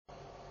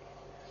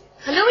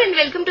Hello and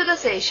welcome to the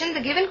session.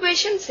 The given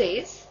question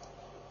says,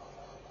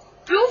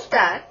 prove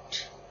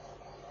that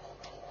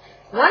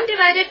 1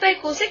 divided by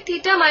cosec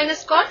theta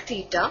minus cot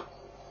theta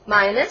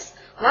minus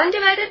 1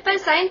 divided by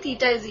sin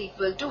theta is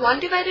equal to 1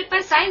 divided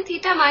by sin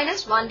theta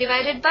minus 1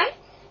 divided by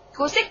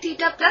cosec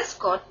theta plus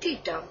cot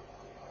theta.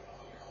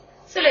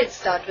 So let's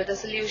start with the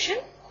solution.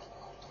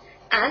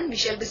 And we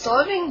shall be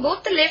solving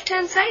both the left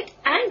hand side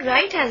and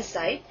right hand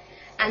side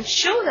and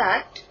show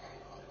that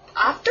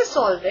after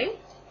solving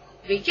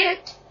we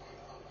get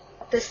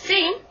the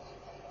same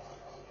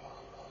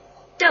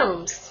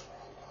terms.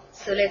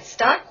 So let's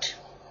start.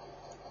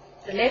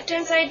 The left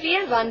hand side we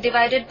have 1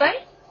 divided by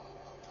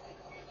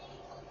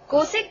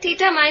cosec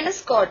theta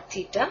minus cot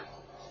theta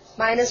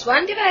minus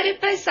 1 divided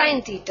by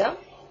sin theta.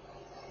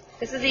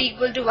 This is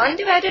equal to 1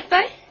 divided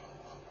by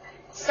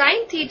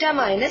sin theta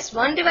minus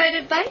 1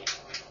 divided by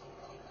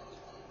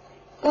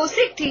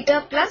cosec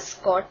theta plus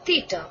cot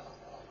theta.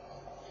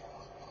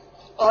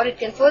 Or it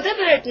can further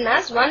be written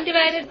as 1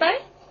 divided by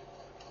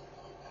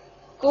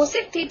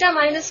cosec theta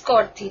minus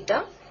cot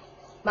theta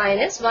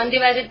minus 1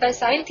 divided by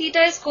sin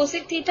theta is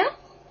cosec theta.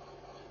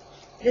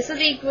 This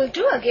is equal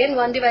to again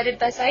 1 divided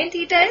by sin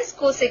theta is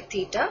cosec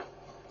theta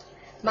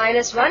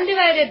minus 1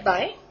 divided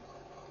by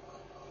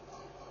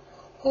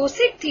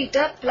cosec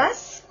theta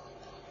plus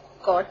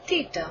cot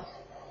theta.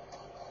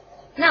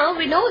 Now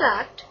we know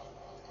that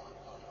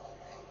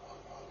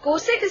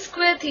cosec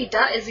square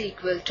theta is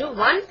equal to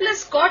 1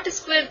 plus cot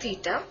square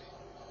theta.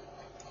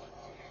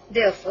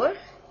 Therefore,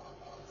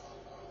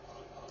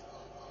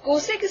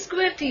 cosec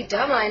square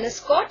theta minus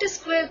cot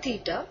square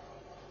theta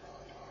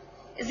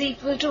is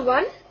equal to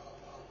 1,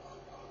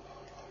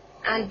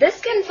 and this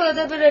can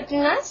further be written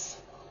as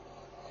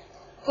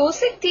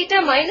cosec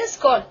theta minus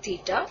cot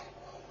theta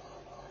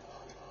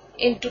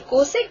into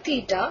cosec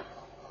theta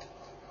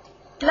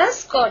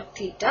plus cot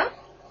theta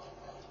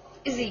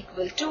is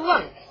equal to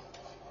 1.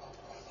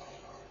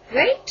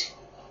 Right?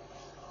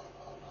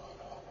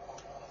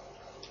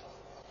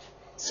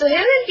 So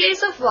here in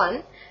case of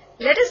 1,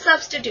 let us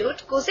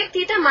substitute cosec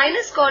theta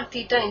minus cot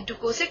theta into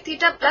cosec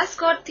theta plus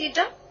cot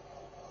theta.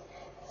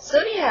 So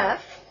we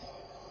have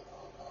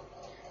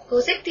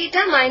cosec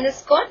theta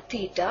minus cot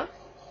theta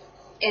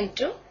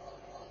into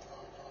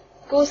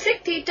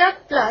cosec theta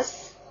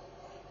plus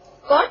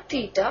cot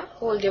theta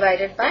whole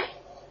divided by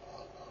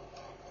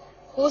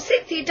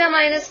cosec theta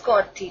minus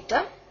cot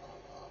theta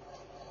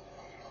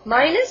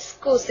minus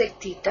cosec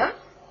theta.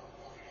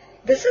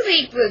 This is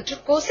equal to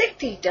cosec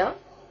theta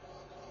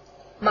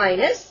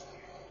minus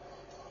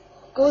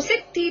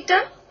cosec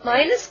theta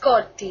minus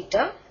cot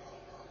theta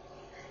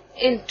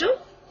into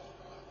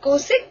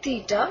cosec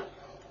theta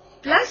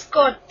plus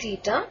cot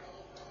theta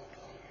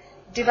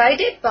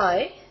divided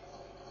by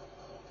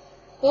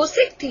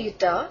cosec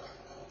theta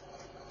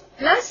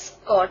plus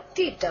cot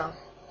theta.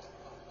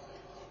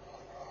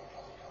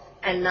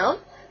 And now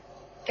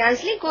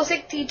cancelling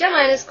cosec theta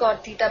minus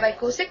cot theta by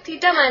cosec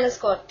theta minus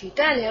cot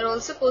theta, and here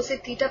also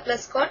cosec theta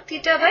plus cot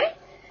theta by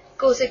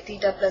cosec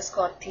theta plus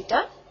cot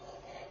theta.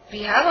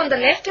 We have on the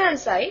left hand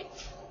side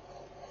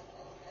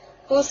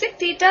cosec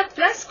theta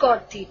plus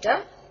cot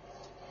theta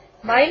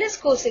minus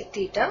cosec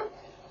theta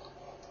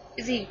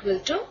is equal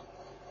to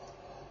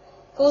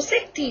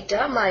cosec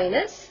theta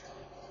minus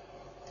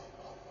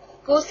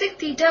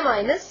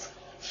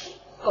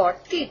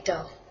cot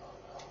theta.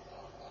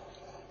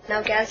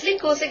 Now cancelling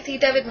cosec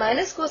theta with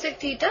minus cosec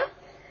theta,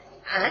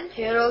 and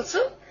here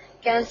also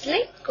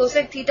cancelling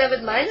cosec theta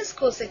with minus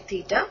cosec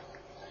theta.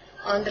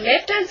 On the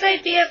left hand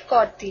side we have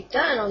cot theta,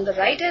 and on the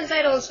right hand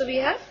side also we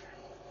have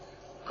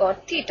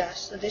cot theta.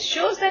 So this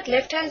shows that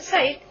left hand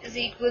side is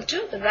equal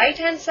to the right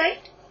hand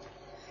side.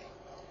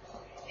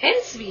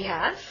 Hence we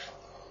have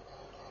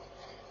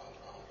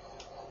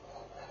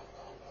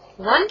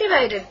 1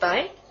 divided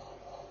by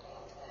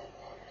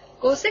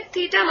cosec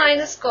theta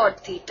minus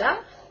cot theta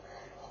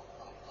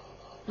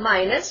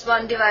minus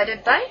 1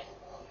 divided by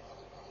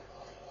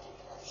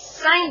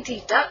sin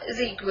theta is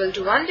equal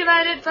to 1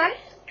 divided by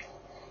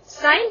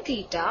sin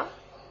theta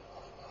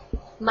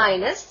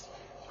minus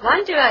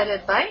 1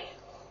 divided by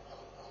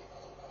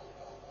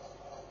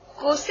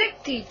cosec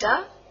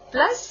theta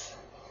plus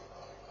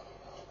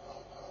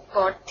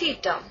cot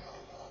theta.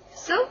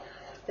 So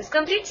this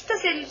completes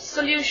the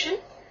solution.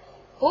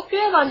 Hope you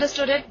have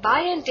understood it.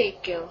 Bye and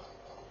take care.